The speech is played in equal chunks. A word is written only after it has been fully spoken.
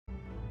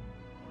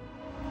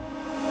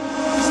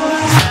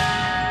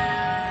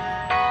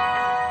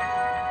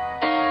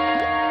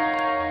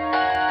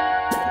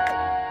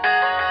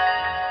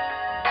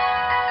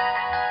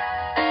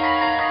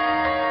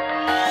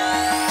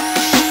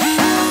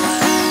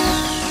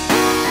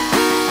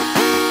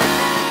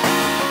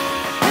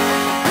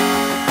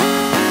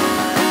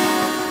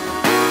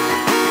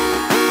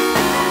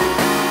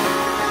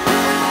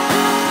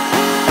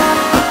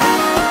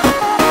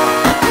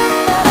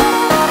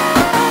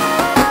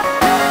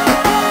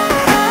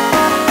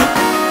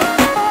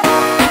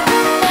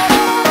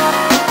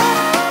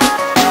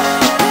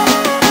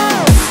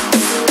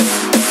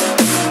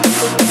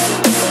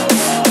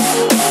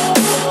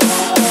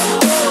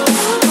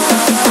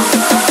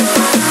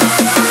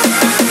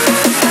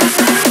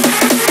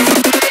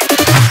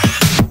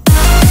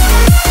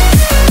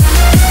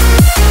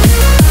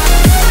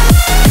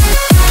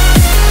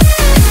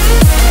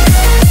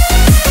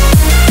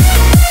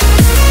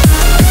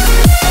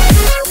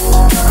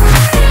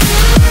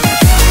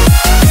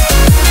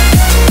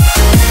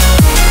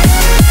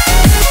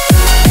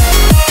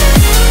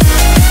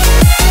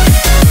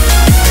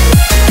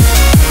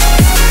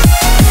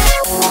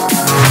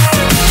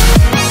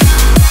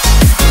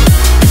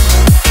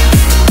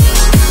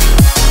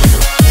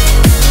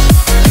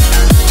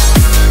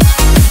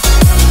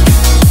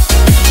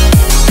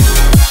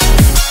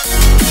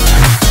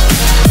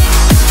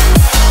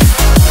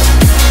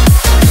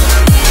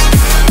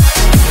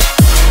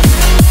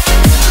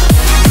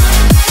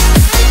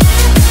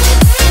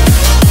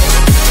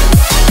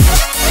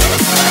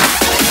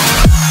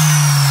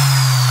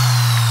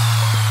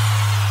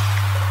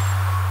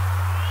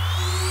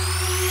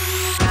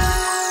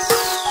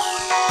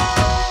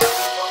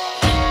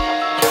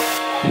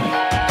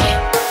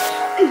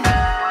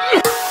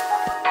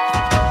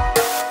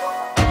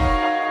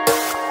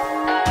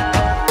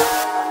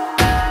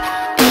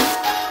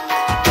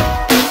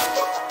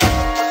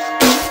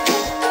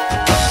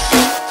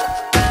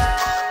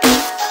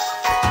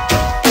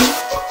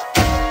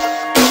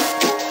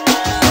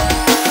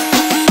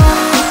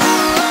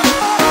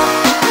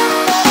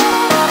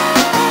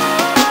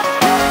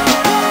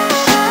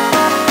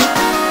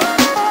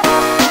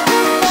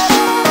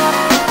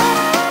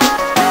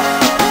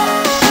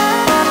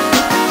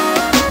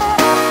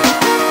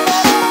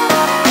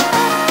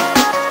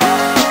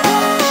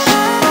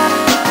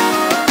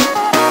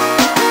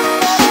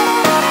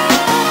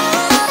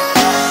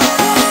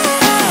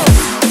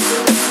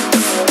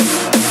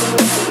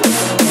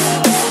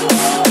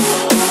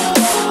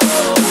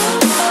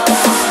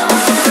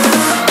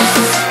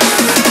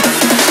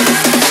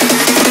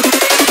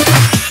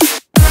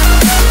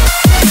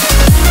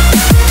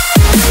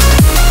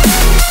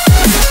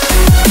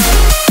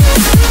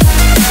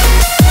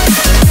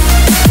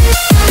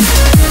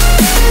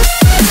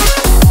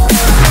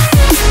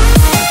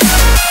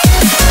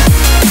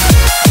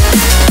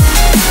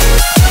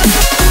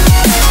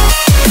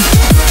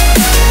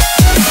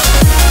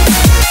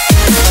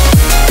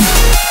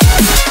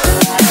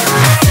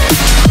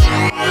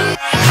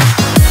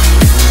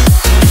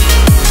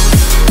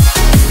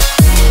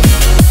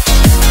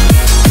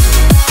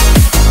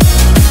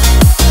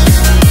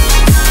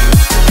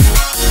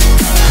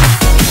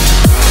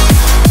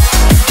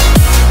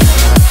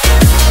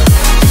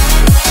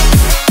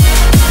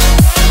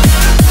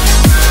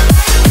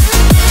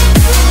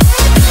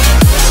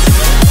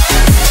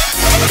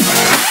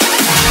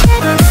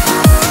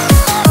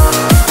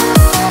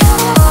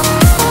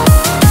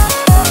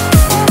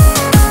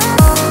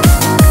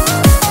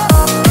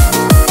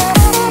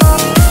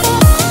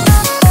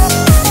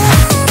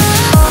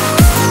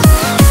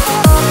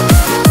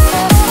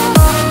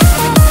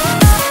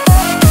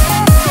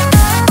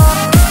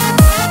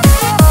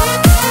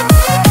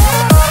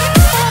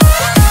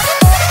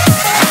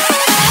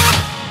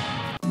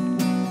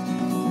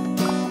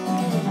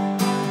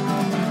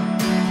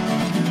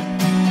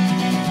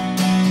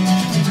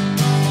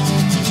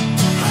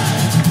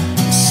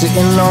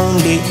Sitting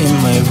lonely in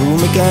my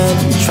room again,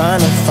 trying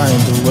to find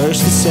the words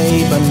to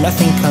say, but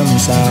nothing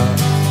comes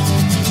out.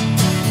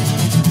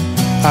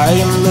 I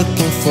am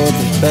looking for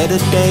the better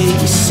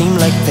days, seem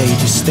like they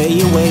just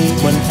stay away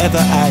whenever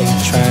I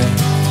try.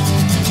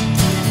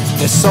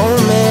 There's so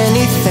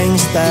many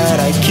things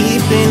that I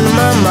keep in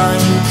my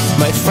mind.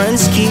 My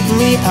friends keep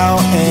me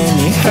out and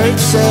it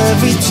hurts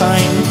every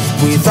time.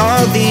 With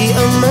all the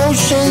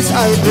emotions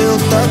I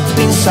built up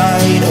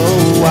inside,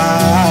 oh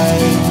why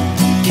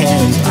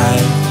can't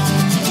I?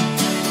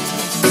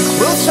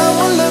 Will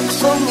someone look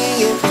for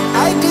me if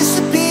I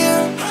disappear?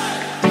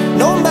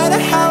 No matter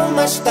how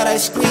much that I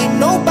scream,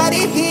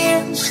 nobody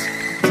hears.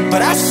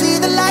 But I see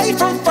the light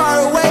from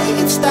far away,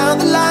 it's down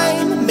the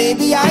line.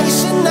 Maybe I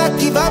should not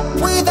give up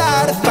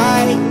without a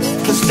fight,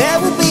 'cause there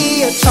will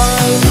be a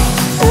time.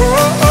 Oh,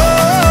 oh,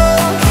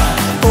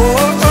 oh,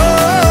 oh,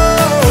 oh,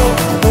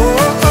 oh,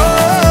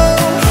 oh.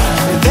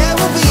 There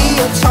will be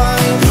a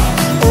time.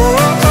 Oh,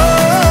 oh,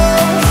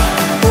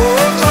 oh,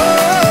 oh,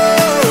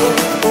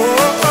 oh,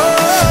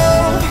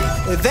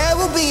 oh. There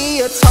will be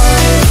a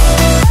time.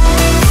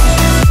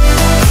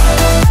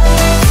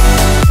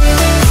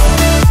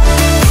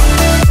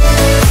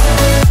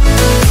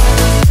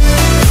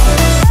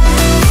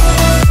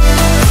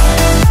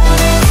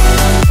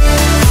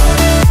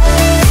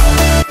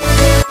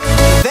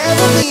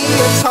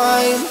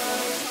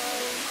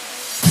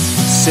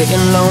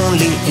 Sitting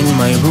lonely in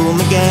my room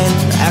again,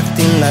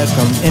 acting like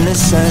I'm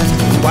innocent.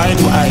 Why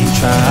do I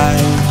try?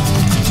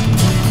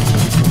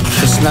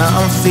 'Cause now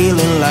I'm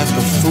feeling like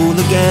a fool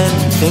again,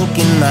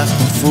 thinking I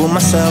can fool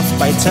myself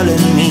by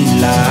telling me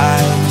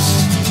lies.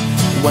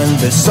 When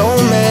there's so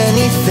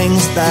many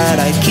things that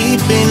I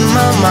keep in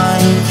my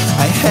mind,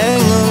 I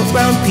hang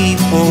around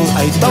people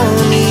I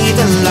don't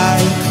even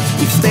like.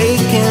 If they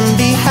can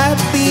be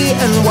happy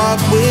and walk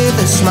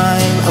with a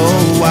smile,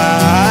 oh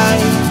why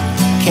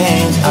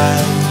can't I?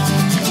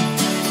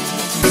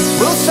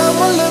 Will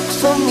someone look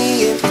for me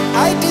if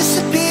I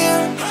disappear?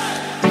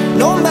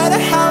 No matter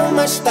how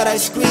much that I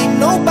scream,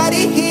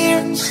 nobody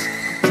hears.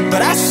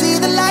 But I see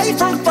the light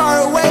from far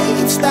away,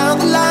 it's down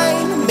the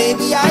line.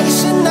 Maybe I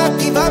should not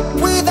give up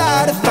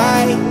without a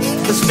fight,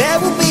 'cause there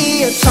will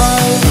be a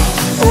time.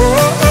 Oh,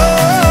 oh,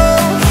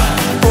 oh,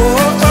 oh,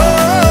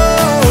 oh,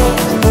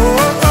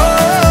 oh,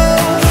 oh.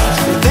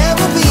 There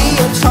will be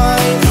a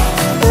time.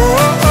 Oh,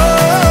 oh,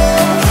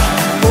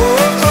 oh,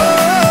 oh,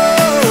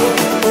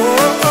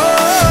 oh,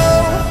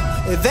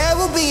 oh. There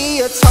will be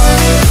a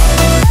time.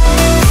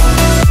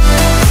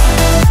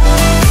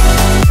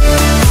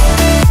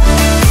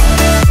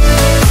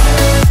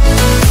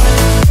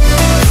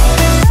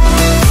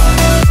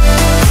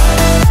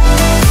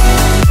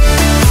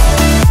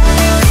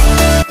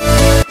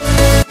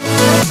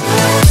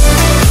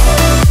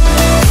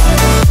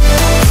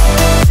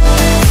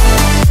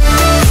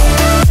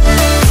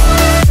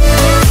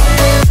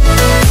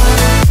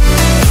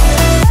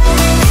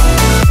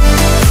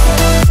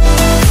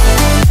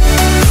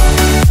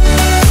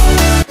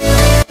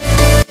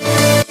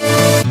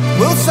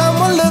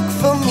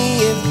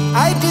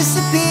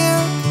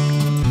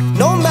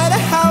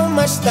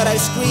 That I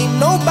scream,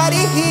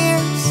 nobody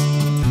hears.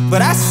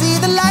 But I see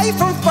the light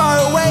from far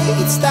away,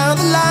 it's down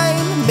the line.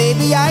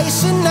 Maybe I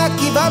should not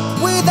give up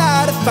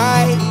without a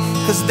fight,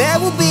 'cause there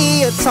will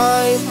be a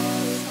time.